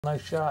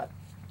Nice shot.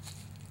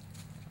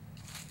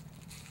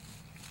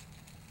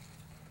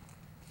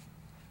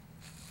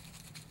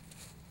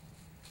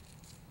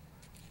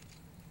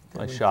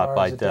 Nice shot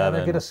by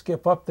Devin. Get a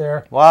skip up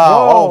there.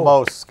 Wow, Whoa,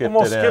 almost skipped it in.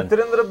 Almost skipped it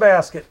into the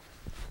basket.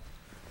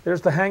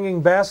 There's the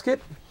hanging basket.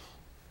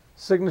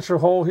 Signature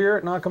hole here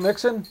at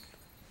Nockamixon.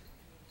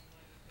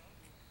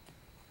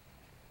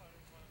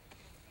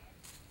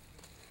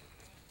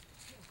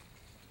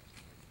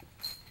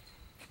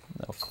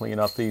 They'll clean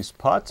up these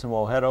putts and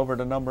we'll head over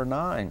to number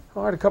 9.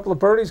 All right, a couple of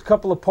birdies, a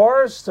couple of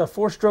pars. A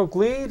 4-stroke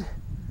lead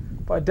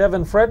by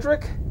Devin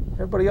Frederick.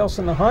 Everybody else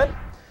in the hunt.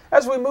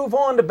 As we move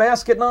on to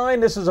basket 9,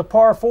 this is a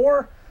par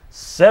 4,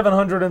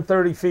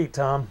 730 feet,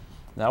 Tom.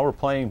 Now we're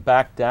playing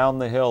back down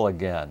the hill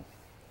again.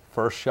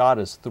 First shot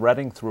is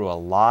threading through a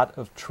lot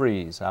of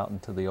trees out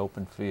into the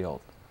open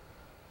field.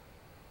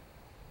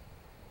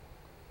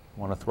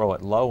 Want to throw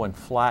it low and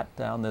flat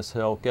down this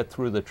hill, get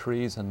through the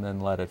trees, and then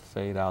let it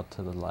fade out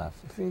to the left.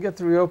 If you can get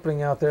through the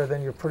opening out there,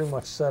 then you're pretty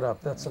much set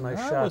up. That's a nice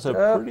shot. That was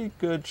a pretty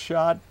good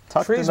shot.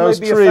 Tucked in Trees those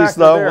may be a trees, factor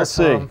though. there, We'll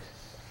see. Tom.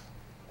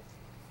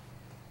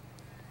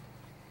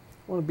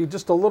 Want to be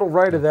just a little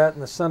right of that in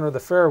the center of the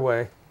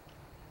fairway.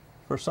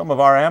 For some of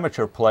our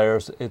amateur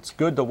players, it's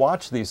good to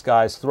watch these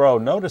guys throw.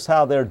 Notice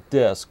how their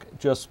disc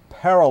just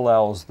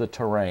parallels the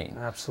terrain.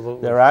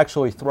 Absolutely. They're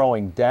actually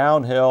throwing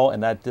downhill,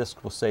 and that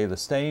disc will stay the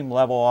same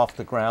level off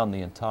the ground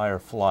the entire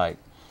flight.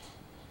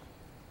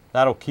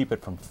 That'll keep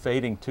it from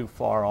fading too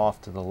far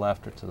off to the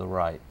left or to the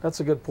right.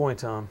 That's a good point,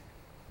 Tom.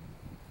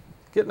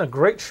 Getting a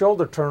great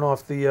shoulder turn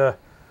off the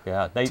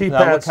yeah, Nate, tee now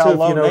pads look how too,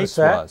 low if you notice Nate's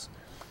that. was.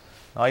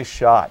 Nice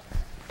shot.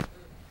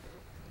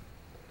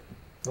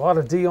 A lot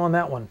of D on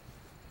that one.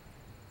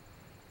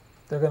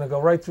 They're going to go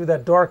right through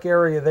that dark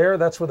area there.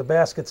 That's where the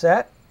basket's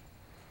at.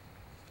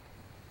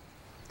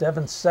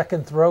 Devin's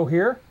second throw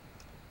here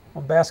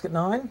on basket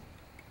 9.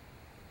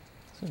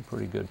 It's in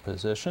pretty good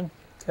position.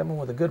 Devin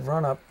with a good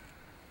run up.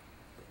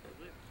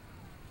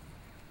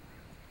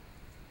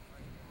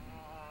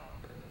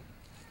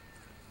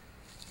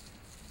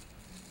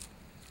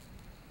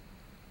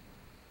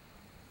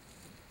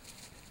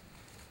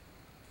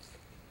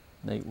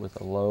 Nate with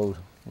a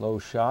low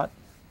shot.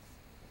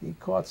 He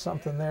caught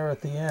something there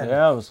at the end.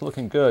 Yeah, it was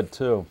looking good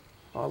too.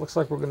 Oh, it looks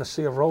like we're going to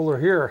see a roller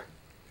here.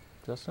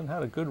 Justin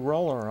had a good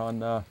roller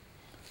on, I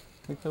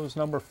think that was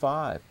number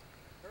 5.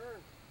 Turn.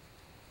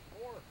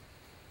 4.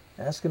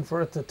 Asking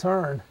for it to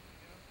turn.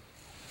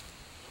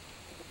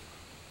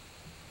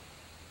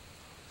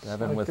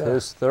 Devin like with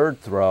his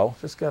third throw.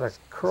 Just got to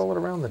curl it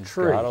around the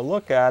tree. Got to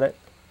look at it.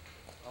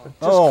 It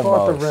just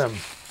caught the rim.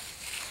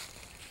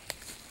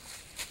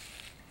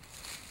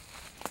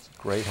 It's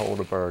a great hole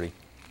to birdie.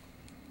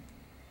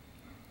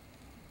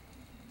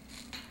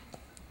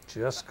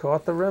 Just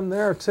caught the rim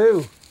there,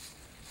 too.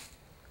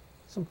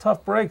 Some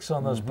tough breaks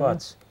on those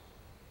putts.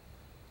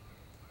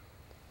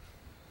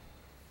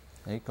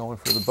 Nate going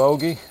for the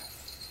bogey.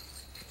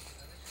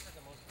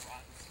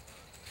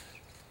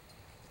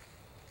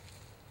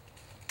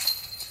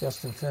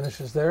 Justin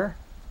finishes there.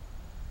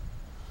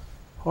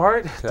 All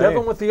right, Okay.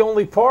 Devin with the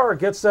only par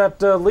gets that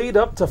lead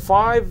up to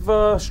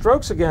 5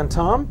 strokes again,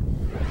 Tom.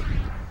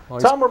 Well,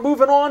 Tom, we're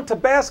moving on to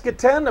basket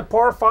 10, a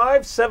par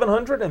 5,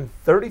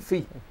 730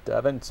 feet.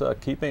 Devin's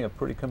keeping a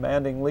pretty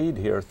commanding lead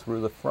here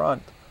through the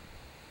front.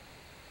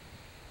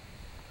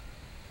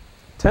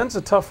 10's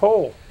a tough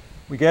hole.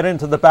 We get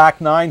into the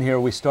back 9 here.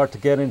 We start to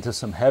get into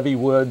some heavy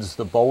woods,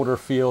 the boulder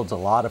fields, a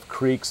lot of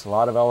creeks, a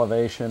lot of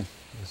elevation.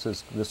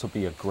 This will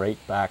be a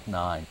great back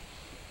 9.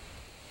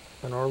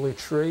 An early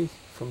tree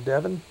from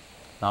Devin.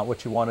 Not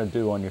what you want to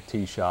do on your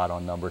tee shot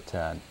on number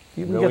 10.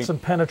 You can get some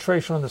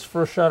penetration on this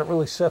first shot. It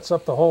really sets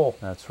up the hole.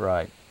 That's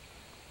right.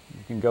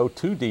 You can go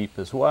too deep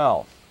as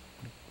well.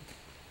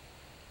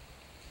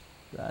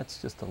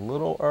 That's just a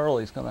little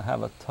early. He's going to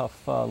have a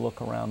tough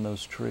look around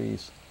those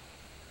trees.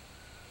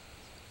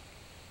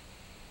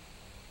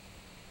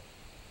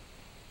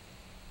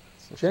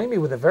 Jamie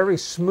with a very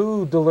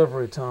smooth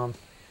delivery, Tom.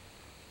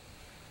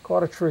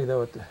 Caught a tree,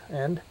 though, at the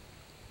end.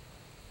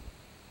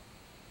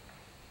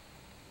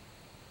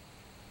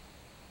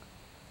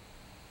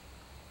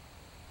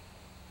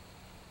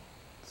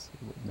 Let's see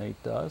what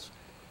Nate does.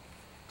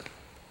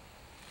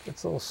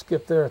 Gets a little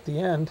skip there at the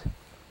end.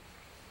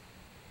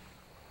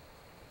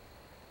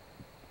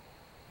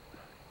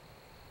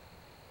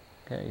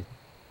 Okay.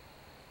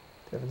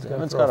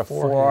 Devin's got a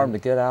forearm to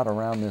get out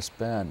around this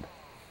bend.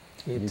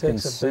 He You takes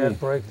can a bad see.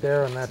 break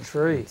there on that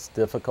tree. It's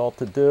difficult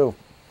to do.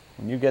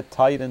 When you get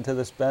tight into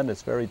this bend,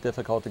 it's very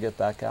difficult to get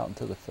back out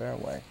into the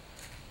fairway.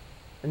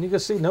 And you can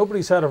see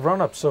nobody's had a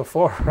run-up so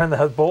far around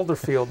that boulder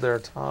field there,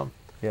 Tom.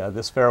 Yeah,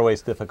 this fairway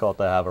is difficult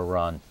to have a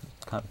run.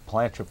 Kind of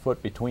plant your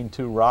foot between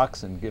 2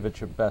 rocks and give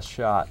it your best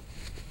shot.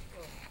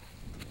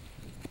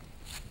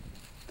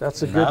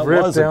 That's a And good that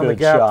rip was a down the good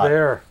gap shot.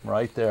 there.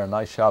 Right there.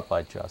 Nice shot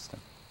by Justin.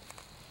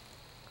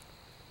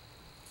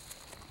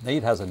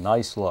 Nate has a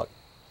nice look.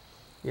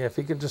 Yeah, if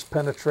he could just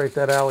penetrate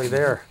that alley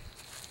there.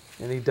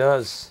 And he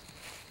does.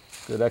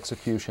 Good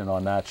execution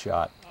on that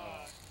shot.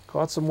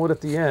 Caught some wood at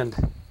the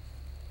end.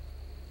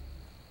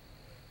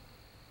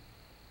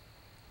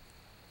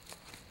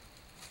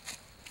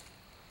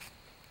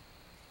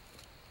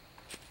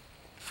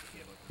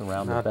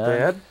 around Not the bend.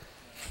 bad.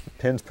 The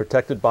pin's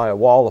protected by a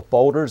wall of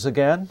boulders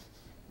again.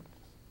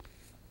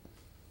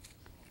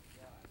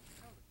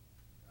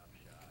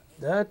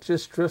 That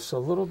just drifts a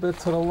little bit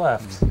to the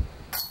left.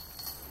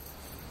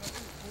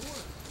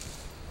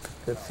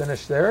 Good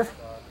finish there.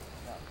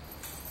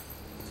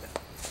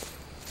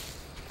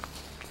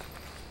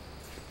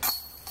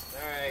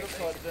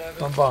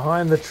 From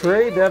behind the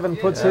tree, Devin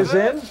puts his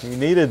in. He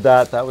needed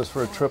that. That was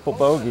for a triple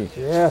bogey.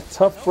 Yeah,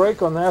 tough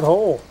break on that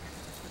hole.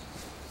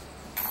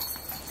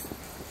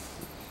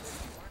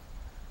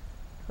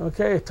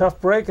 Okay, tough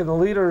break, and the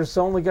leader's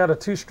only got a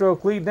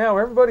 2-stroke lead now.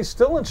 Everybody's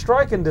still in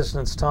striking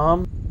distance,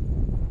 Tom.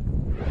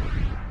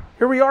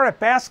 Here we are at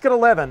basket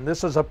 11.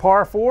 This is a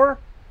par 4,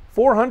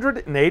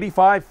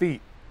 485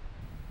 feet.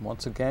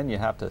 Once again, you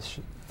have to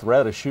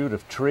thread a chute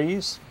of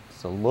trees.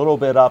 It's a little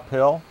bit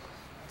uphill.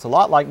 It's a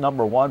lot like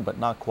number 1, but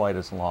not quite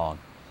as long.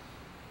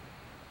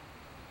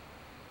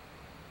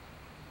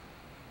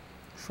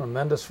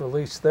 Tremendous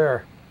release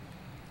there.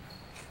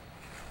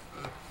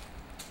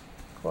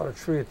 Caught a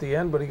tree at the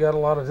end, but he got a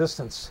lot of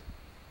distance.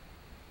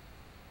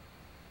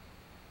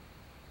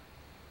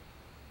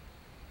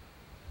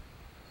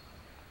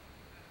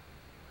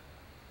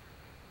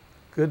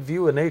 Good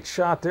view of Nate's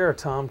shot there,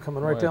 Tom,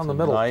 coming right down the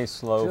middle.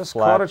 Nice, low, just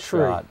flat caught a tree.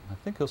 shot. I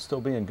think he'll still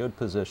be in good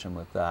position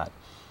with that.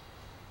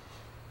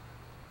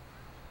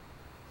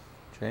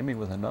 Jamie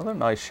with another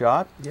nice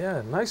shot.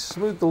 Yeah, nice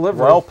smooth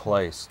delivery. Well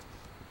placed.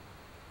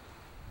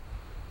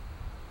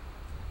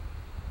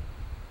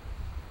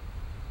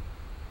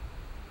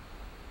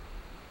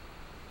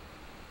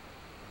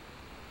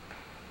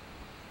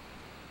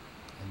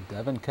 And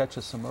Devin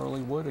catches some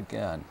early wood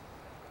again.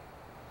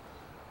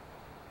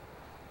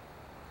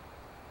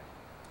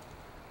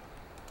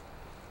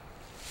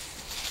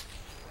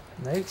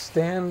 Nate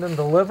stand and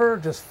deliver,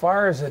 just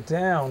fires it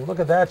down. Look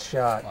at that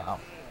shot. Wow.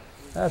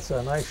 That's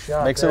a nice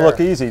shot. Makes there. it look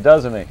easy,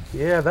 doesn't he?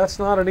 Yeah, that's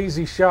not an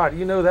easy shot.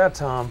 You know that,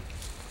 Tom.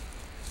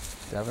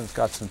 Devin's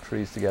got some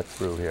trees to get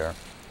through here.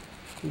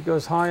 He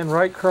goes high and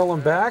right,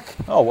 curling back.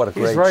 Oh, what a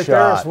great shot. He's right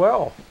there as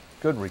well.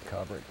 Good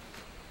recovery.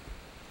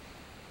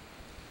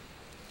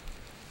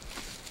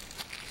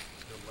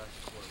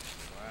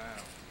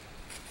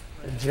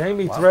 And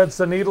Jamie threads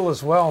the needle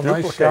as well.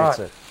 Nice Duplicates shot.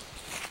 it.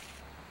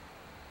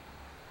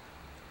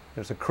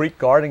 There's a creek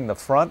guarding the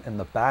front and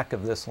the back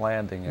of this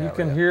landing area. You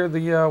can hear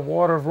the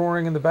water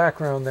roaring in the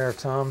background there,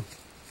 Tom.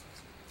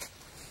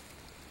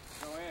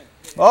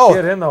 Oh,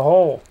 Get in the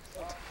hole.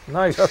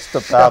 Nice just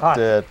about shot.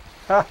 did.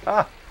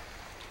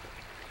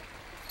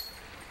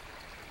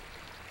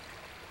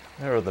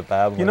 There are the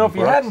babbling You know, if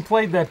you brooks. hadn't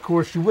played that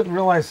course, you wouldn't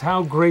realize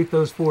how great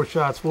those 4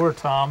 shots were,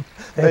 Tom.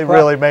 They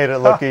really made it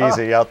look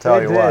easy, I'll tell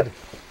They you what. did.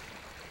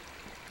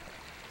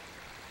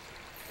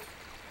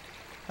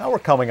 Now we're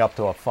coming up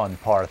to a fun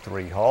par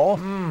 3 hole.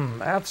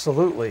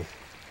 Absolutely.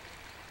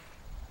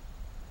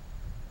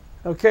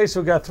 Okay,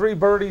 so we got 3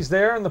 birdies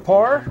there in the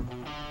par.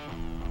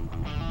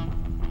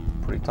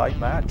 Pretty tight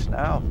match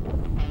now.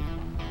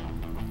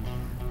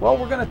 Well,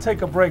 we're going to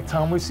take a break,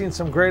 Tom. We've seen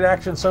some great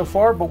action so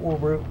far, but we'll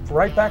be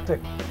right back to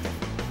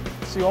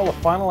see all the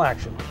final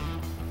action.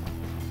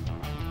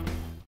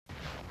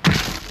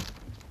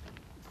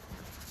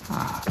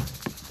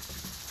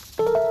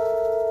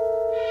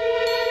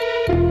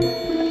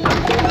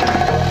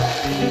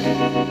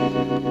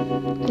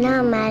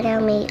 Not mad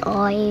at me,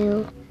 are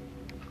you?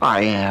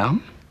 I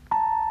am.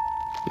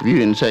 If you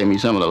didn't save me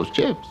some of those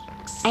chips.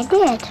 I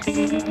did.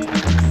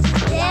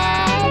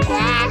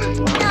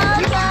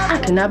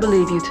 I cannot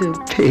believe you two.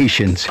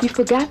 Patience. You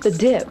forgot the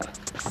dip.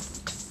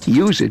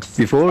 Use it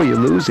before you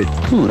lose it.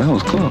 Ooh, that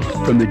was close.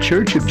 From the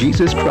Church of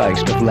Jesus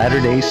Christ of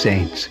Latter-day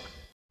Saints.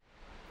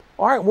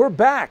 All right, we're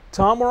back.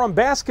 Tom, we're on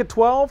basket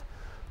 12.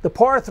 The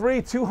par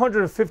 3,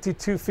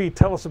 252 feet.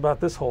 Tell us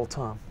about this hole,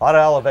 Tom. A lot of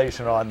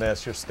elevation on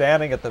this. You're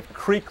standing at the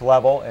creek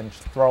level and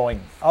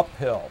throwing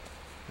uphill.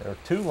 There are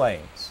 2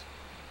 lanes.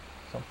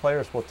 Some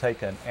players will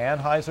take an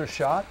Anheuser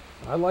shot.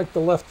 I like the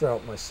left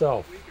route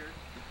myself.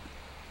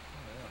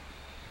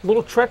 A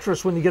little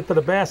treacherous when you get to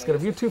the basket.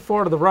 If you're too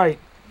far to the right,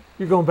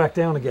 you're going back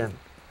down again.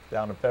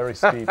 Down a very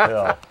steep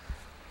hill.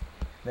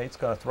 Nate's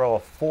going to throw a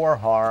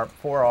forearm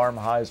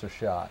hyzer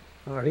shot.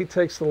 All right, he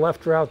takes the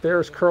left route there,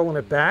 is curling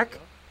it back.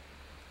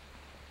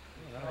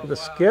 The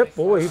skip,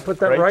 boy, he put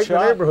that Great right shot. in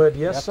the neighborhood.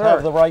 You Yes, have sir. to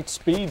have the right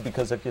speed,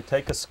 because if you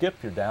take a skip,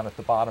 you're down at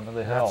the bottom of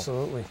the hill.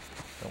 Absolutely.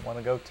 Don't want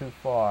to go too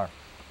far.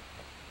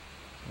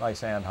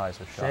 Nice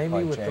Anheuser shot by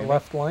Jamie with Jamie. the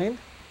left lane.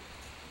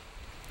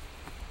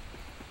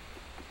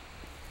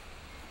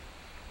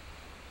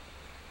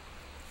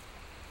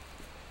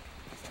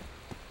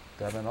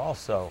 Devin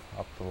also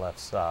up the left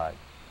side.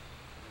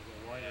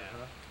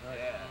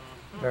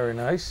 Very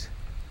nice.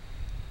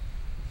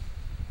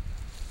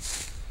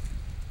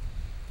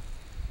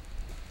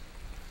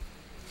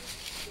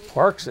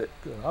 Parks it.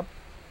 Good up.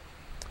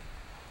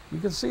 You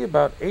can see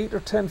about 8 or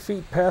 10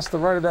 feet past the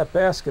right of that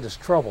basket is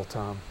trouble,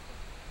 Tom.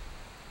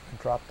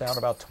 Drop down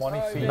about 20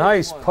 feet.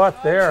 Nice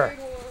putt there.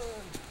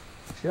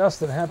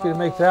 Justin, happy to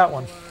make that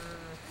one.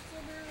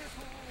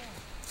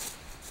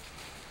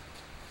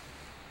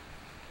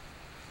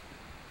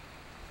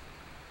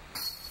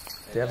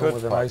 Devin Good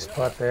with a putt. nice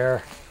putt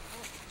there.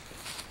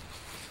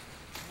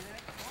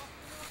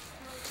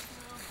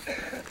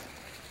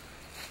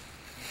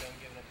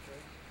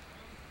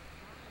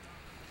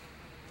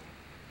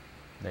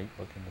 Nate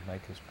looking to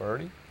make his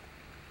birdie.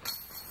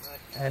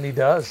 And he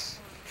does.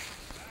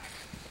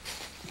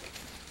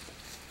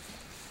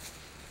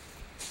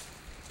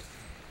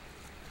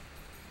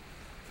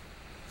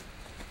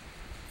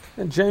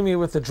 And Jamie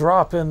with the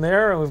drop in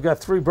there, and we've got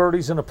 3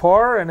 birdies and a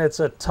par, and it's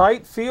a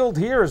tight field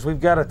here as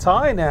we've got a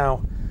tie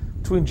now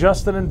between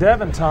Justin and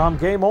Devin. Tom,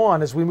 game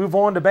on as we move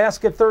on to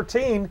basket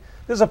 13.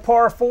 This is a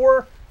par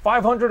 4,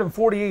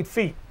 548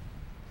 feet.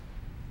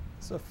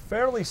 It's a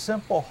fairly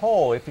simple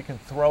hole if you can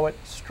throw it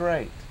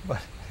straight.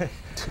 But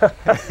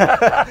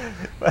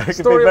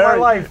Story of my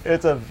life.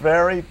 It's a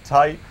very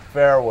tight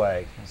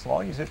fairway. As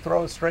long as you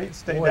throw it straight,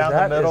 stay Boy, down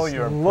the middle, is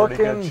you're in pretty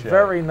good looking shape.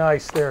 very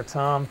nice there,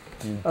 Tom.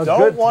 You A don't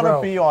good want to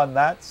throw. be on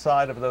that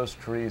side of those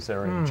trees.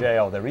 They're in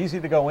jail. They're easy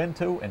to go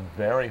into and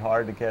very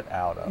hard to get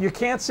out of. You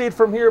can't see it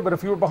from here, but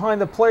if you were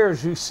behind the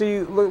players, you see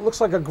it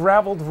looks like a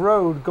graveled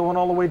road going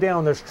all the way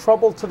down. There's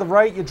trouble to the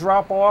right. You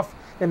drop off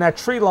in that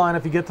tree line.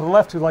 If you get to the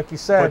left, like you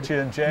said, Put you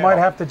in jail. might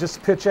have to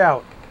just pitch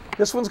out.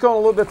 This one's going a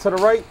little bit to the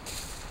right.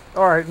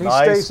 All right, and he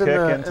Nice stays kick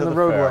in into the the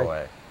roadway.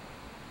 fairway.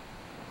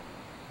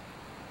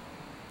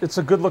 It's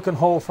a good-looking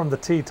hole from the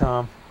tee,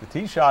 Tom. The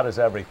tee shot is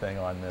everything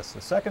on this. The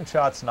second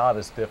shot's not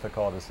as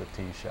difficult as the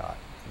tee shot.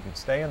 You can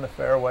stay in the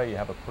fairway, you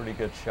have a pretty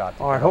good shot.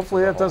 All right,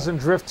 hopefully that doesn't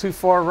drift too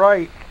far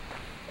right.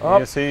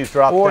 You see he's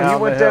dropped Boy, down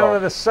he went the hill. down to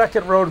the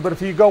second road, but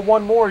if you go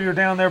one more, you're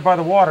down there by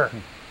the water.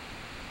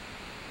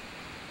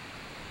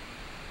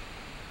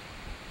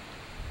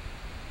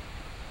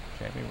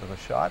 Jamie with a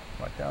shot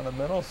right down the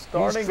middle,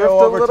 starting He's to go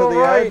drifted a over to little the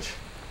right. edge.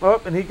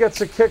 Oh, and he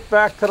gets a kick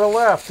back to the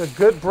left. A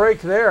good break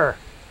there.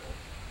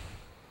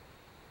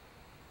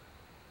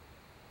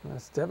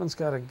 Yes, Devin's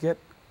got to get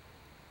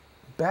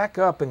back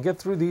up and get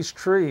through these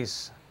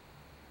trees.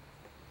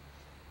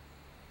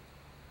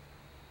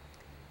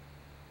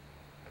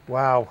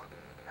 Wow.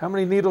 How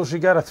many needles you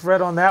got to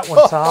thread on that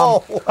one,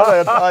 Tom? Oh,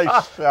 what a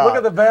nice shot. Look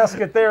at the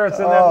basket there. It's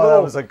in that Oh, that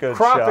little was a good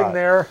cropping shot.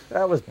 there.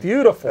 That was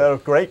beautiful. A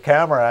great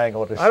camera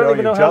angle to show you I don't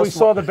even know how we just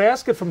saw what- the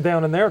basket from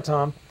down in there,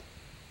 Tom.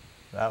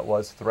 That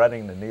was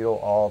threading the needle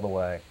all the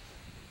way.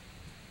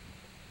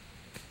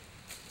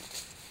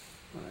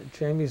 All right,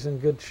 Jamie's in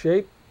good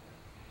shape.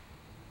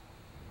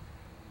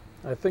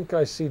 I think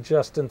I see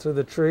Justin through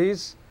the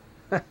trees.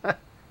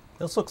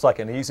 This looks like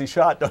an easy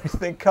shot, don't you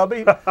think,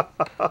 Cubby?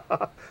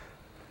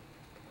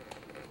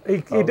 He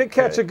did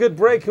catch a good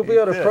break. He'll be He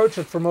able to did. approach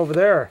it from over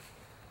there.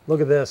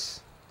 Look at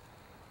this.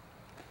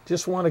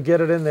 Just want to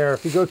get it in there.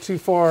 If you go too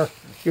far,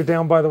 you're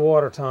down by the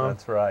water, Tom.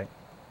 That's right.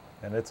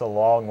 And it's a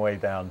long way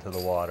down to the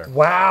water.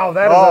 Wow,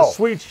 that is Oh. a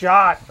sweet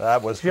shot.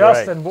 That was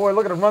Justin, great. boy,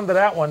 look at him run to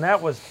that one.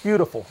 That was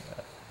beautiful.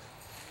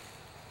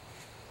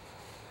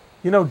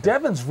 You know,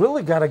 Devin's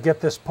really got to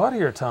get this putt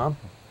here, Tom.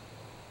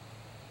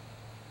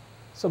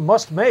 It's a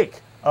must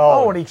make.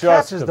 Oh, and he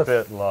just catches a the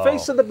bit low.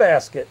 face of the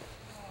basket.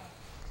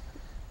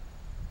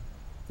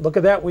 Look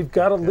at that. We've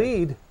got a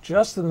lead.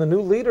 Justin, the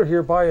new leader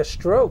here by a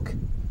stroke.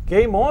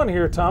 Game on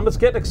here, Tom. It's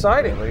getting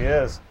exciting. Really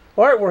is.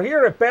 All right, we're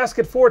here at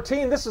basket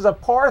 14. This is a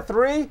par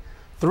 3,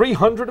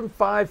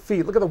 305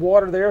 feet. Look at the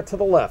water there to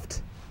the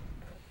left.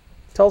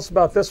 Tell us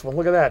about this one.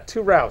 Look at that.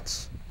 2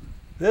 routes.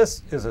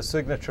 This is a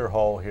signature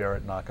hole here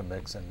at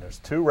Nockamixon. There's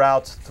 2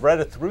 routes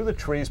threaded through the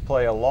trees,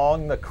 play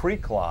along the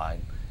creek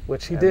line.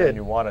 Which he and did. Then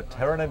you want to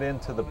turn it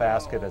into the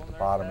basket at the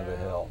bottom of the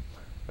hill.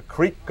 The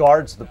creek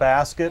guards the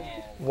basket.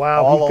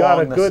 Wow, all he got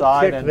a along the good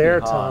side kick and there,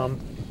 behind.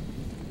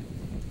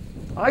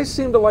 Tom. I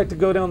seem to like to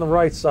go down the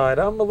right side.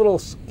 I'm a little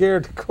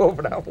scared to go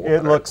over that water.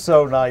 It looks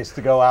so nice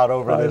to go out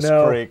over I this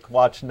know. creek.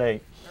 Watch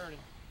Nate.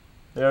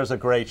 There's a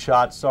great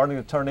shot, starting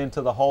to turn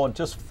into the hole and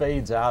just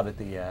fades out at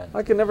the end.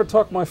 I can never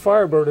talk my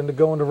Firebird into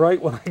going to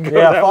right when I go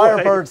Yeah, that way.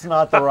 Firebird's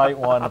not the right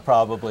one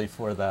probably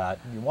for that.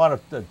 You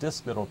want a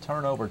disc that'll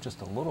turn over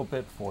just a little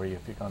bit for you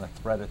if you're going to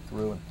thread it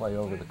through and play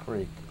over the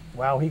creek.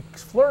 Wow, he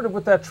flirted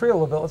with that tree a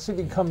little bit. Let's see if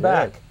he can come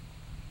back.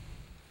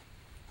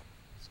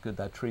 It's good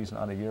that tree's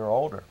not a year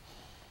older.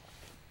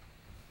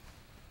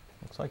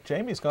 Looks like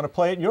Jamie's going to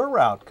play it your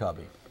route,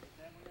 Cubby.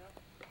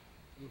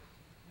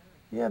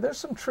 Yeah, there's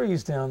some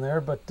trees down there,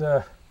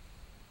 but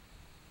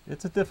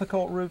It's a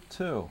difficult route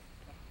too.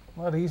 a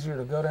lot easier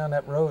to go down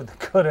that road than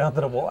go down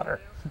to the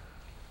water.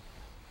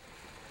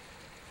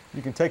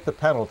 You can take the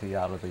penalty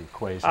out of the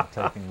equation,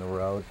 taking the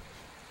road.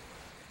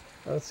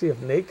 Let's see if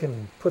Nate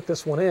can put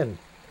this one in.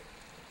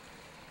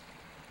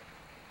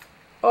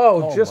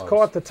 Oh, just Almost.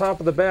 caught the top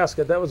of the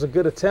basket. That was a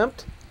good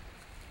attempt.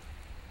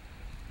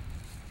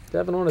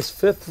 Devin on his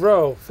 5th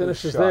throw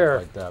finishes Good shot there.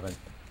 by Devin.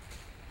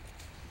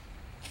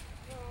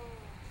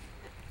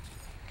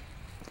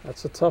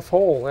 That's a tough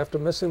hole. After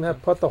missing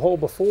that putt the hole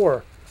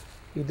before,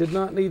 he did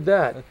not need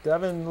that.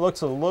 Devin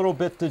looks a little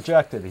bit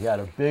dejected. He had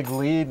a big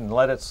lead and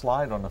let it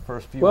slide on the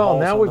first few Well,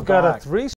 holes now on we've the got a back. 3